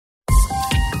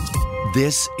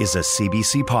This is a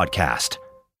CBC podcast.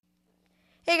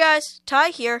 Hey guys,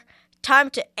 Tai here. Time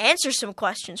to answer some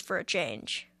questions for a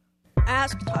change.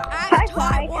 Ask Tai. Ask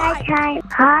Tai. Why? Hi,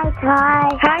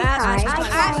 Tai.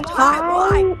 Ask Tai.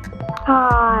 Why?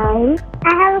 Hi.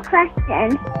 I have a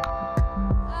question.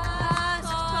 Ask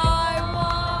Tai.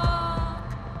 Why?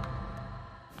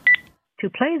 To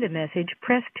play the message,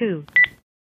 press 2.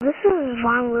 This is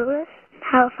Von Lewis,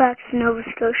 Halifax, Nova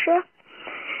Scotia.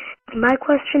 My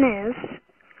question is,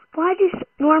 why do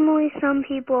normally some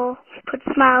people put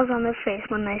smiles on their face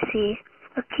when they see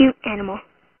a cute animal?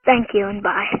 Thank you and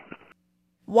bye.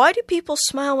 Why do people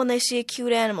smile when they see a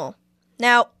cute animal?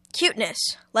 Now, cuteness,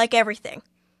 like everything,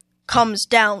 comes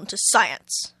down to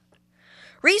science.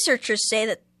 Researchers say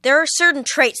that there are certain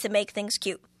traits that make things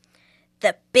cute.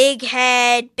 The big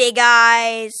head, big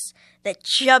eyes, the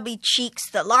chubby cheeks,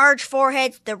 the large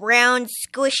foreheads, the round,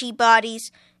 squishy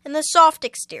bodies, and the soft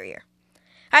exterior.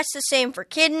 That's the same for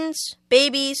kittens,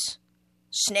 babies,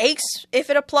 snakes, if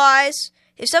it applies.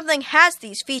 If something has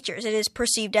these features, it is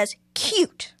perceived as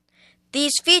cute.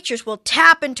 These features will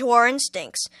tap into our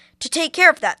instincts to take care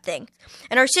of that thing,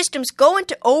 and our systems go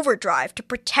into overdrive to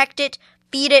protect it,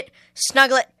 feed it,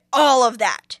 snuggle it, all of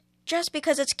that, just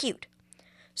because it's cute.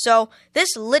 So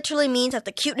this literally means that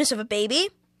the cuteness of a baby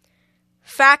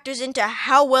factors into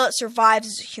how well it survives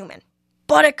as a human.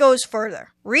 But it goes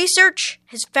further. Research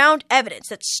has found evidence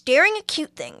that staring at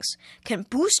cute things can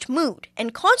boost mood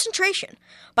and concentration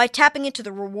by tapping into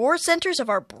the reward centers of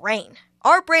our brain.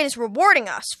 Our brain is rewarding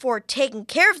us for taking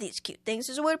care of these cute things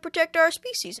as a way to protect our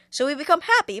species, so we become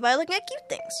happy by looking at cute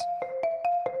things.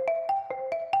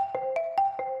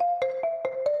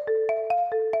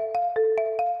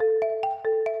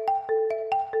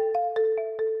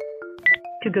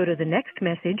 To go to the next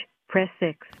message, press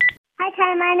 6. Hi,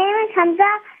 Tai. My name is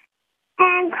Hamzah,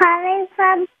 and I'm calling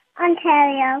from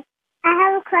Ontario. I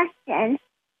have a question.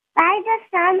 Why is the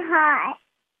sun hot?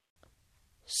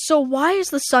 So why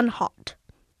is the sun hot?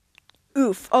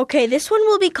 Oof, okay, this one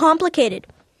will be complicated.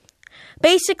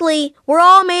 Basically, we're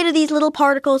all made of these little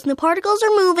particles, and the particles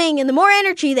are moving, and the more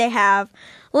energy they have,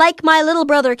 like my little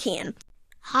brother Kian.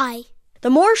 Hi. The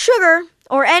more sugar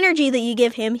or energy that you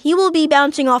give him, he will be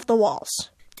bouncing off the walls.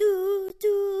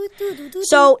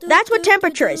 So that's what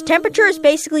temperature is. Temperature is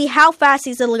basically how fast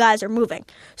these little guys are moving.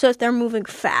 So if they're moving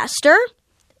faster,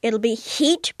 it'll be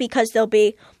heat because there'll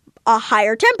be a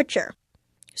higher temperature.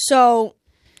 So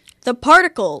the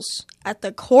particles at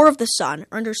the core of the sun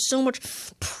are under so much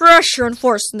pressure and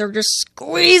force, and they're just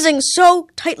squeezing so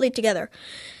tightly together.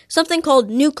 Something called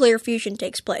nuclear fusion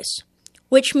takes place,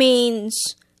 which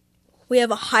means we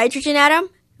have a hydrogen atom,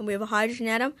 and we have a hydrogen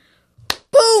atom.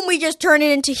 Boom! We just turn it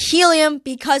into helium.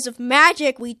 Because of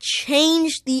magic, we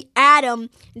change the atom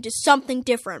into something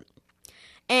different.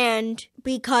 And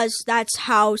because that's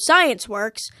how science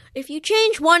works, if you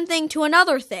change one thing to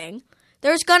another thing,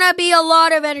 there's gonna be a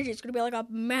lot of energy. It's gonna be like a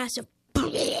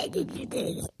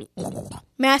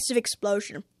massive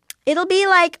explosion. It'll be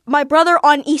like my brother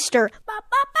on Easter,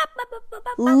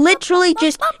 literally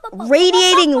just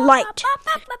radiating light.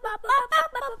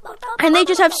 And they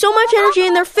just have so much energy,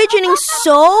 and they're fidgeting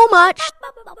so much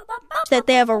that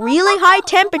they have a really high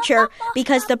temperature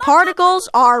because the particles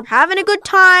are having a good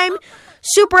time,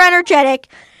 super energetic.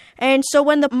 And so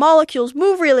when the molecules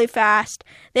move really fast,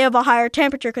 they have a higher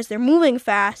temperature because they're moving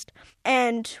fast.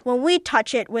 And when we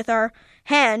touch it with our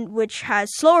hand, which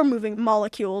has slower moving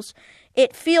molecules,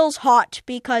 it feels hot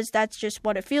because that's just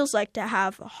what it feels like to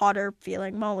have hotter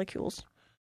feeling molecules.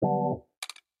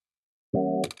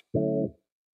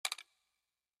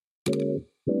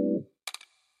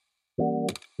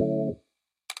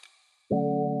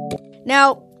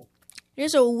 Now,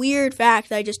 here's a weird fact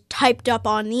that I just typed up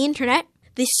on the internet.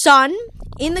 The sun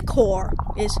in the core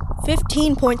is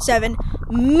 15.7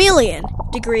 million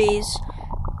degrees.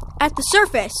 At the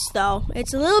surface, though,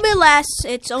 it's a little bit less.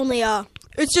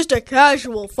 It's just a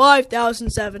casual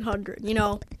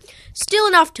 5,700, Still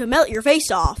enough to melt your face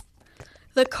off.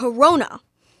 The corona,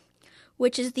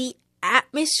 which is the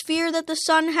atmosphere that the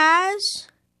sun has,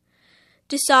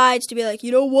 decides to be like,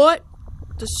 you know what?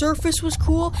 The surface was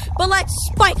cool, but let's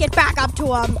spike it back up to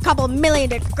a couple million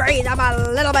degrees. I'm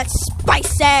a little bit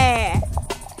spicy.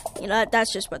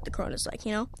 That's just what the corona's like,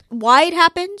 Why it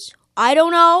happens? I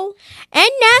don't know. And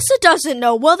NASA doesn't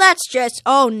know. Well, that's just,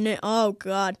 oh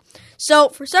God. So,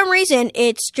 for some reason,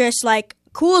 it's just like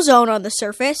cool zone on the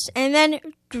surface, and then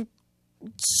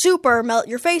super melt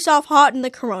your face off hot in the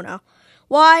corona.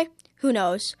 Why? Who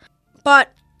knows?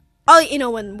 But I'll let you know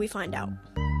when we find out.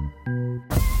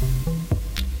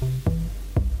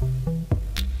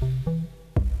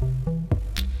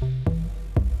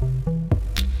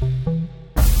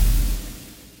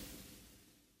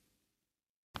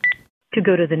 To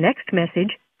go to the next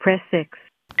message, press 6.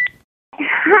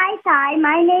 Hi, Tai.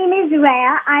 My name is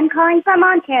Rhea. I'm calling from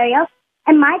Ontario,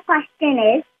 and my question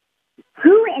is,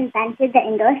 who invented the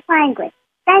English language?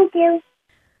 Thank you.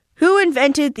 Who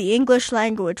invented the English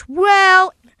language?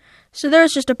 Well, so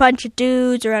there's just a bunch of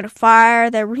dudes around a fire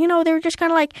that, they were just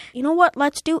kind of like, you know what,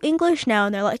 let's do English now.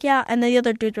 And they're like, yeah. And the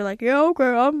other dudes are like, yeah, okay,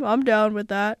 I'm down with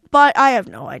that. But I have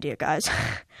no idea, guys.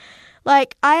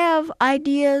 Like, I have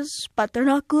ideas, but they're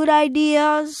not good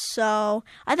ideas. So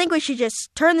I think we should just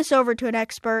turn this over to an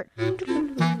expert.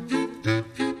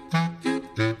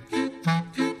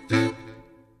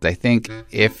 I think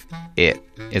if it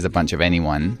is a bunch of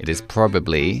anyone, it is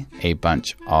probably a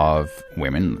bunch of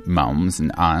women, mums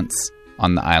and aunts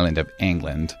on the island of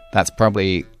England. That's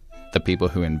probably the people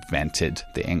who invented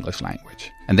the English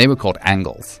language. And they were called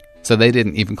Angles. So they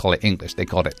didn't even call it English, they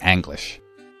called it Anglish.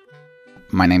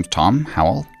 My name's Tom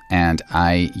Howell, and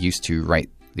I used to write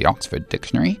the Oxford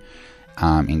Dictionary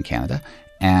in Canada.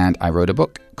 And I wrote a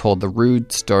book called The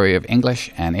Rude Story of English,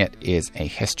 and it is a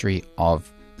history of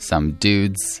some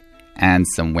dudes and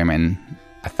some women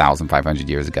 1,500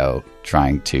 years ago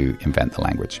trying to invent the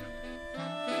language.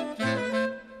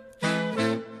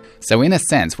 So in a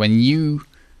sense, when you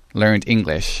learned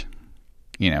English,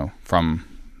 from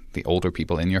the older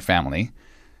people in your family,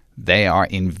 they are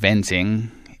inventing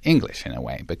English in a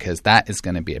way, because that is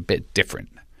going to be a bit different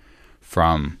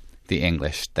from the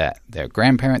English that their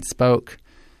grandparents spoke,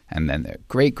 and then their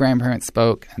great-grandparents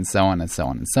spoke, and so on and so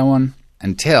on and so on.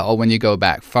 Until, when you go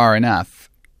back far enough,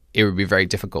 it would be very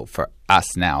difficult for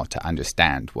us now to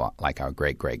understand what, like, our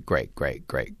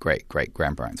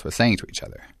great-great-great-great-great-great-grandparents were saying to each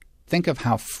other. Think of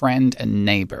how friend and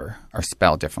neighbor are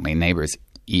spelled differently. Neighbor is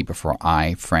E before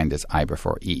I, friend is I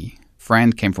before E.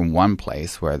 Friend came from one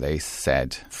place where they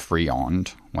said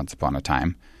friand once upon a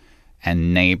time,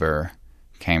 and neighbor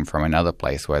came from another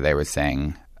place where they were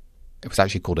saying, it was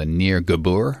actually called a near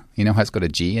gabur. You know how it's got a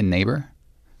G in neighbor? And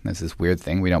there's this weird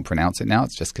thing. We don't pronounce it now.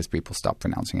 It's just because people stopped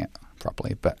pronouncing it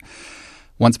properly. But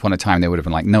once upon a time, they would have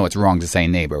been like, no, it's wrong to say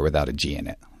neighbor without a G in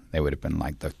it. They would have been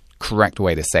like, the correct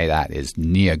way to say that is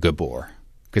near gabur,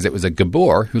 because it was a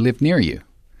gabur who lived near you.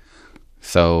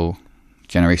 So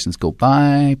generations go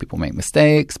by, people make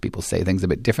mistakes, people say things a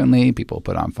bit differently, people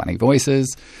put on funny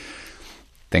voices.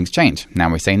 Things change. Now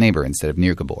we say neighbor instead of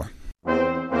near gabur.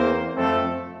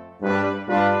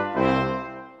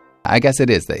 I guess it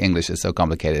is that English is so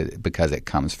complicated because it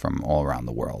comes from all around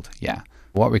the world. Yeah.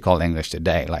 What we call English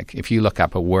today, like if you look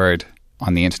up a word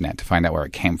on the internet to find out where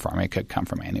it came from, it could come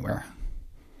from anywhere.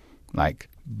 Like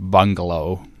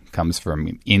bungalow comes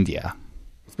from India.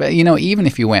 But, even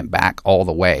if you went back all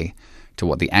the way to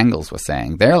what the Angles were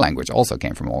saying, their language also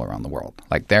came from all around the world.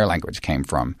 Like their language came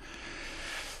from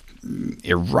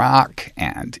Iraq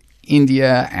and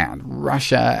India and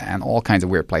Russia and all kinds of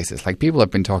weird places. Like people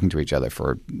have been talking to each other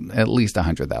for at least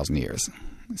 100,000 years.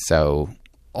 So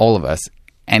all of us,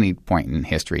 any point in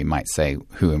history, might say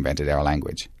who invented our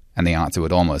language. And the answer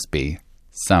would almost be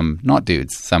some, not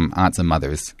dudes, some aunts and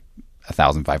mothers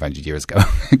 1,500 years ago.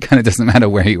 It kind of doesn't matter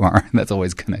where you are. That's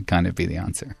always going to kind of be the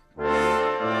answer.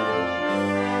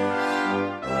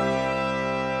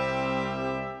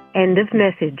 End of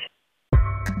message.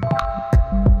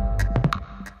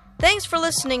 Thanks for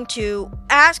listening to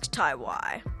Ask Tai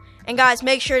Why. And guys,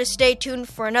 make sure to stay tuned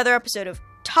for another episode of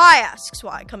Tai Asks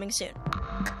Why coming soon.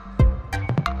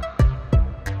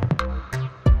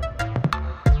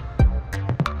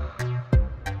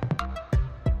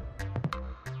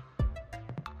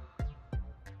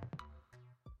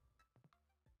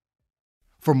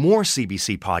 For more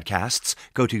CBC podcasts,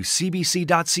 go to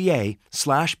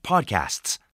cbc.ca/podcasts.